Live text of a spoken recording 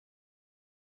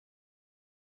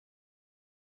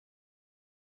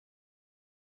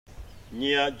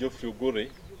Nia Geoffrey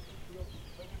Guri,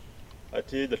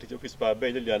 ati the teacher office pa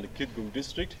bay the Kitgum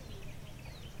district.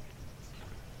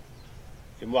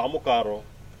 Imamukaro,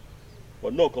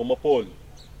 but no come Paul.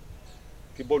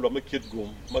 Kibolo me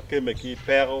Kitgum, Makeme ki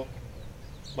pero,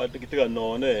 Madikita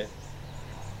none,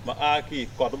 Maaki,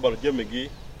 Cotton Jemegi,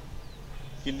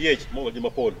 Kiliech,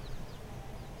 Mongo Paul.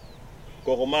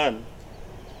 Koroman,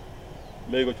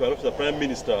 may go to the Prime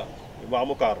Minister,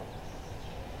 Imamukaro.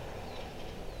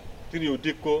 Tini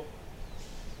Diko,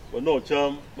 but no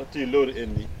cham, Mati Lord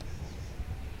Endi,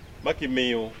 Maki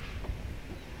Mayo,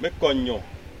 Mekonyo,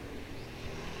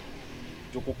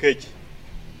 Jukukech,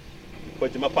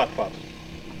 Pajima Pat.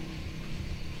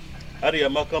 Area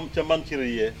Makam Chaman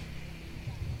Chirie,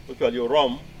 which are your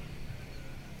Rom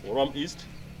East,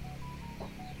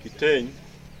 Kitane,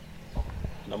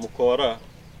 Namukora,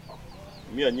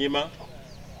 Mianyima,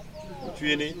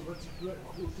 Uchini,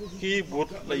 Ki But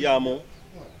Layamo,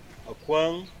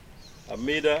 Akwang,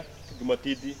 Ameda,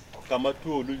 Gumatidi,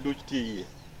 Kamatu, Luchti,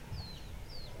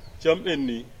 Cham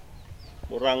Eni,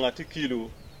 Moranga Tikilo,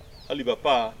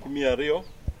 Alibapa, Kimia Rio,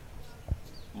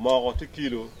 Moro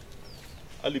Tikilo,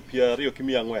 Alipia Rio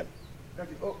Kimia Ngwen.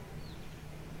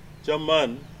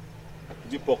 Chaman,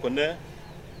 Dipokone,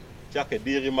 Chake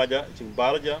Diri Maja,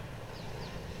 Chingbarja,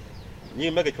 Ni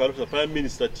make a the Prime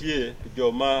Minister Tie,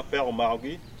 Joma, Pero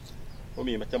Margi,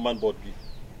 Omi Machaman Bodgi.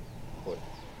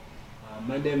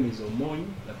 My name is Omony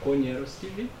Lakonyero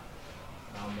Stevie.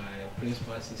 I'm a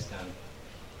Principal Assistant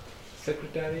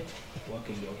Secretary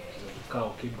working in the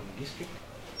Kitgum District.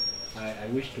 I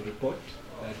wish to report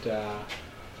that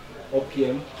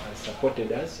OPM has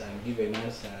supported us and given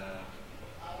us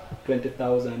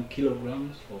 20,000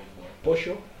 kilograms of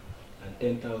posho and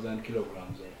 10,000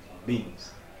 kilograms of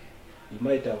beans. You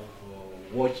might have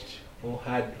watched or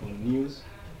heard on news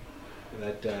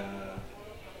that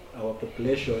our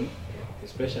population,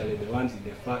 especially the ones in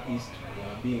the Far East,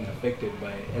 were being affected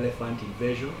by elephant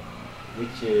invasion,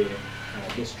 which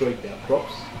destroyed their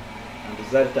crops, and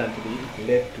resultantly it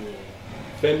led to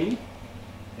famine.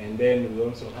 And then we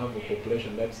also have a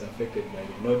population that's affected by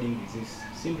the nodding disease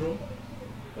syndrome,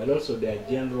 but also they are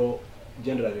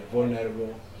generally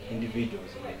vulnerable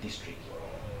individuals in the district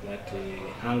that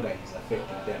hunger is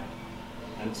affecting them.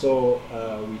 And so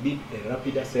we did a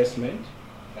rapid assessment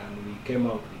and we came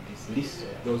out with this list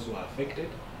of those who are affected.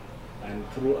 And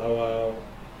through our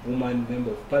woman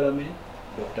member of parliament,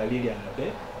 Dr. Lillian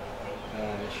Aber,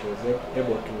 she was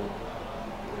able to,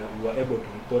 we were able to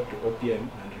report to OPM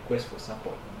and request for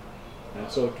support.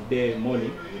 And so today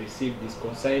morning we received this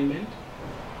consignment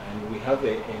and we have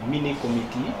a mini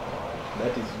committee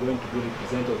that is going to be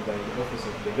represented by the Office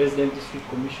of the Resident District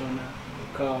Commissioner,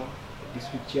 the CAO, the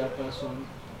District Chairperson,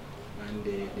 and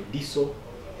the DISO.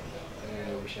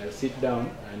 We shall sit down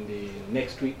and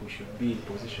next week we should be in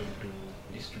position to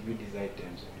distribute these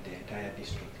items with the entire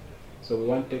district. So we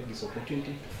want to take this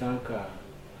opportunity to thank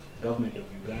Government of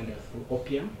Uganda through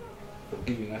OPM for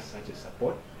giving us such a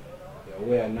support. We are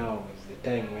aware now is the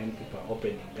time when people are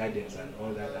opening gardens and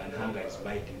all that and hunger is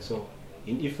biting. So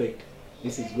in effect,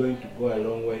 this is going to go a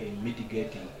long way in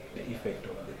mitigating the effect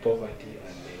of the poverty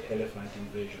and the elephant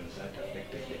invasions that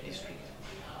affected the district.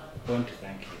 I want to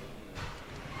thank you.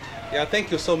 Yeah,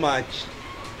 thank you so much,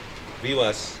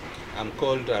 viewers. I'm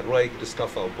called Roy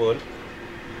Christopher Obol,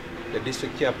 the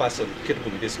district chairperson,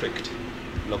 Kitgum District,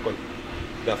 local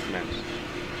government.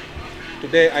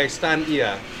 Today I stand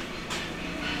here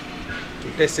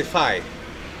to testify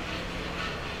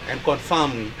and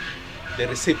confirm the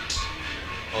receipt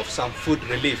of some food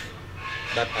relief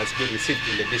that has been received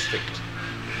in the district.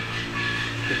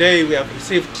 Today we have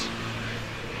received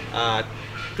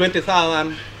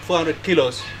 20,400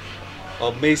 kilos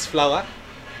of maize flour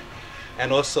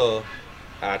and also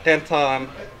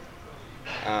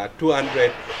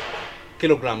 10,200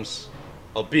 kilograms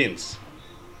of beans.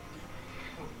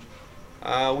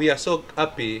 We are so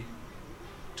happy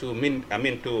to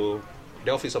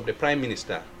the Office of the Prime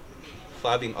Minister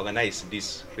for having organized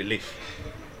this relief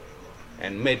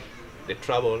and made the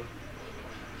travel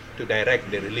to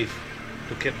direct the relief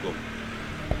to Kitgum.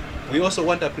 We also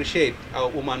want to appreciate our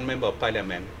woman member of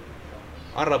parliament,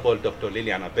 Honorable Dr.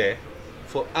 Lillian Aber,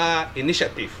 for our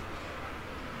initiative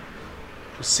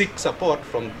to seek support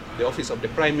from the Office of the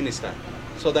Prime Minister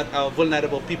so that our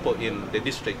vulnerable people in the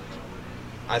district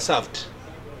are served.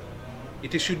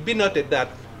 It should be noted that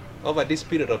over this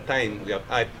period of time we have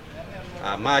had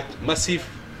a massive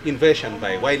invasion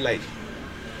by wildlife.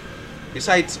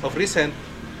 Besides, of recent,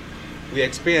 we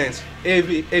experienced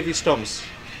heavy storms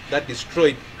that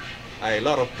destroyed a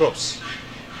lot of crops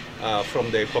from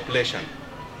the population.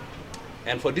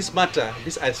 And for this matter,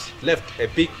 this has left a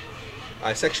big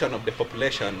a section of the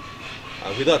population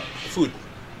without food.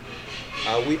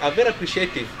 We are very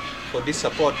appreciative for this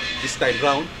support this time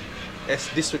round as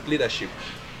district leadership,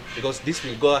 because this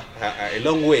will go a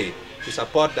long way to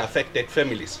support the affected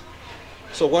families.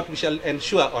 So what we shall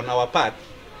ensure on our part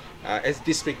as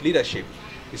district leadership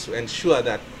is to ensure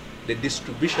that the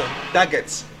distribution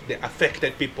targets the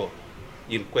affected people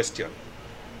in question.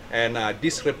 And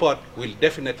this report will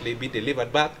definitely be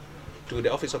delivered back to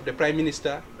the Office of the Prime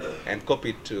Minister and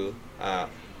copied to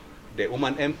the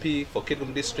Woman MP for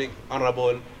Kitgum District,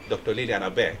 Honorable Dr. Lillian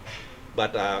Aber.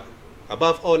 But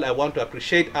above all, I want to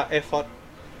appreciate our effort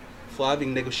for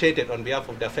having negotiated on behalf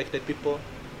of the affected people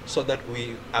so that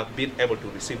we have been able to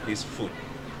receive this food.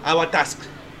 Our task,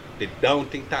 the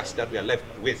daunting task that we are left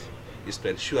with, is to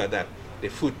ensure that the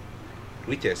food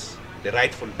reaches the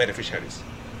rightful beneficiaries.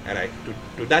 And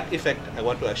to that effect, I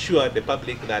want to assure the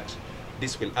public that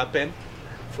this will happen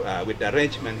with the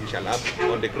arrangement we shall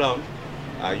have on the ground,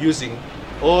 using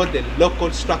all the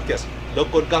local structures,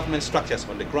 local government structures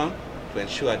on the ground to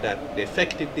ensure that the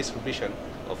effective distribution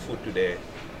of food to the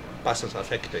persons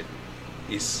affected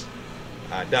is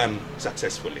done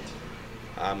successfully.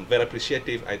 I'm very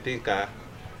appreciative. I think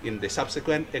in the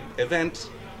subsequent events,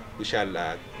 we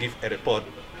shall give a report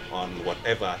on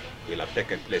whatever will have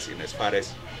taken place in as far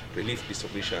as relief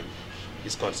distribution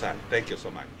is concerned. Thank you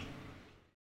so much.